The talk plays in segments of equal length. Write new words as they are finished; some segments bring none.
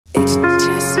It's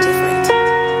just different.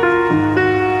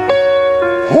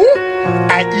 Who?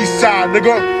 At East Side,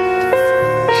 nigga.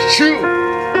 Shoot.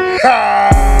 Ha.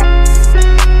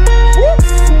 Woo.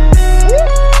 Woo.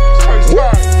 First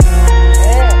time.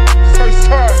 First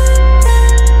time.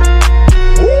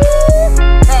 Woo.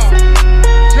 Ha.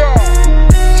 Yeah.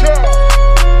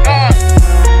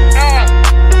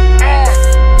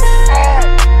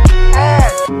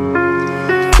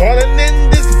 Ballin' in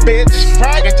this bitch. I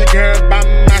got your girl by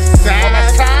my side.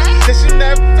 Said she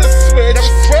never switch.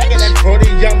 I got that 40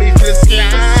 yummy for the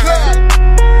slide.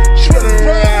 She wanna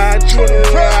ride, she wanna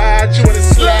ride, she wanna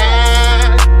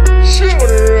slide. She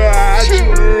wanna ride, she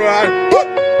wanna ride.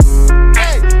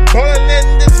 Ay, ballin' in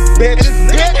this bitch.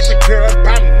 I got your girl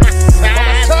by my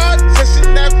side. Said she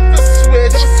never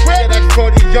switch. I got that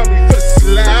 40 yummy for the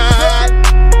slide.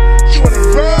 She wanna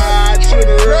ride, she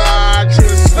wanna ride, she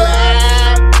wanna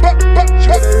slide. She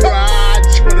wanna ride,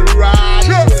 she wanna ride,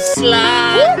 she wanna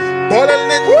slide.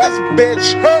 Ballin' in this bitch,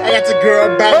 I got the girl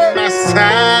by my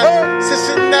side. Since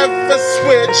she never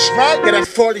switch, got that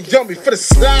 40 yummy for the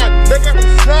slide. Nigga,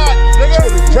 slide, nigga. She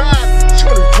wanna ride, she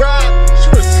wanna ride, she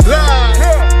wanna slide.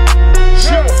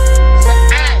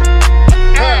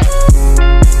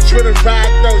 She wanna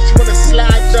ride though, she wanna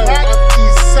slide though. I'm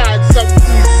east side, so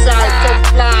east side, so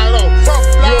fly though.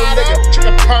 Real nigga,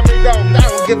 tryna palm me though. I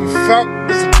don't give a fuck,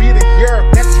 this will be the year.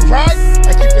 That's right. I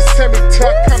keep it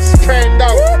semi-tuck, I'm spraying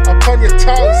though. Up on your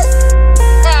toes.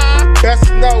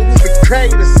 Best know who's the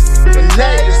greatest, the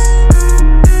latest.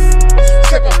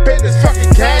 Step up in this fucking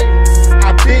game.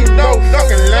 I be no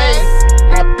fucking lame.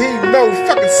 I be no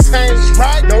fucking sane.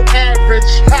 No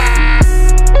average.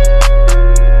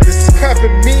 Discover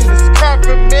me.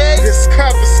 Discover me.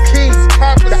 Discover skis.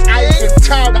 The Eiffel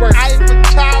Tower.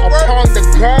 Upon the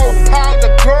go. Upon the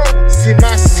go. See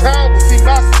my soul. See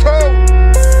my soul.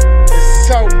 It's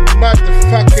so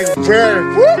motherfucking rare.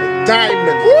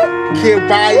 Diamond.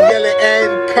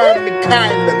 Kylan, call me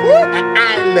Kylan. An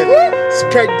island.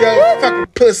 Spread your fucking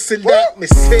pussy, let me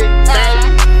see.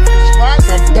 I'm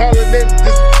ballin' in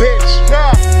this bitch. I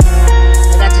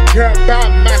got the girl by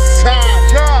my side.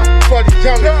 For the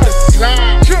young and the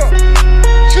slide.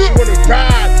 She wanna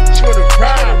ride, she wanna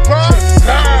ride, she wanna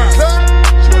slide.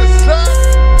 She wanna slide.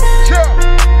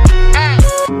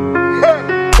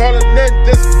 Ballin' in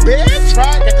this bitch.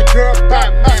 Got the girl by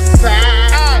my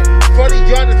side. For the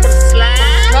young and for the slide.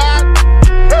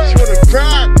 She wanna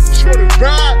ride, she wanna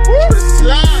ride, she wanna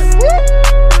slide.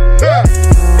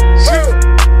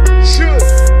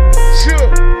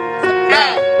 Shoot.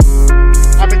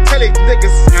 I've been telling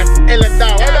niggas I'm illin'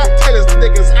 now. I've been telling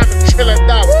niggas I'm chillin'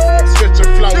 now. Switch your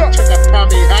flow, check up on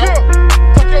me, huh?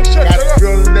 Got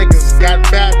real niggas, got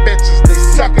bad bitches. They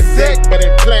suck a dick, but they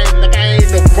playin' like I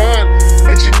ain't no fun.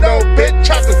 But you know,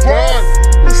 bitch, I can run.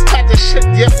 Who start this shit,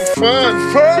 yeah, for fun?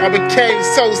 I became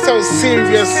so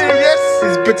serious.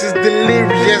 These bitches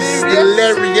delirious.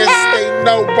 They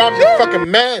know I'm the fucking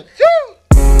man.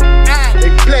 They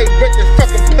play with your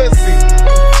fucking pussy.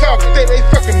 Talk thick, they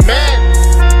fucking mad.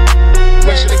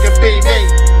 Wish they could be me.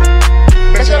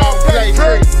 Bitch, I don't play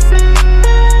free.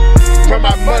 Run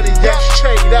my money up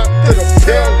straight up to the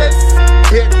building.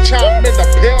 Bitch, I'm in the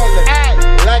building.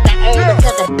 Like I own the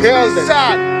fucking building.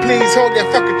 Please hold your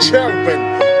fucking children.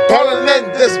 Ballin'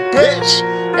 in this bitch.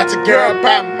 Got the girl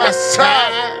by my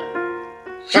side.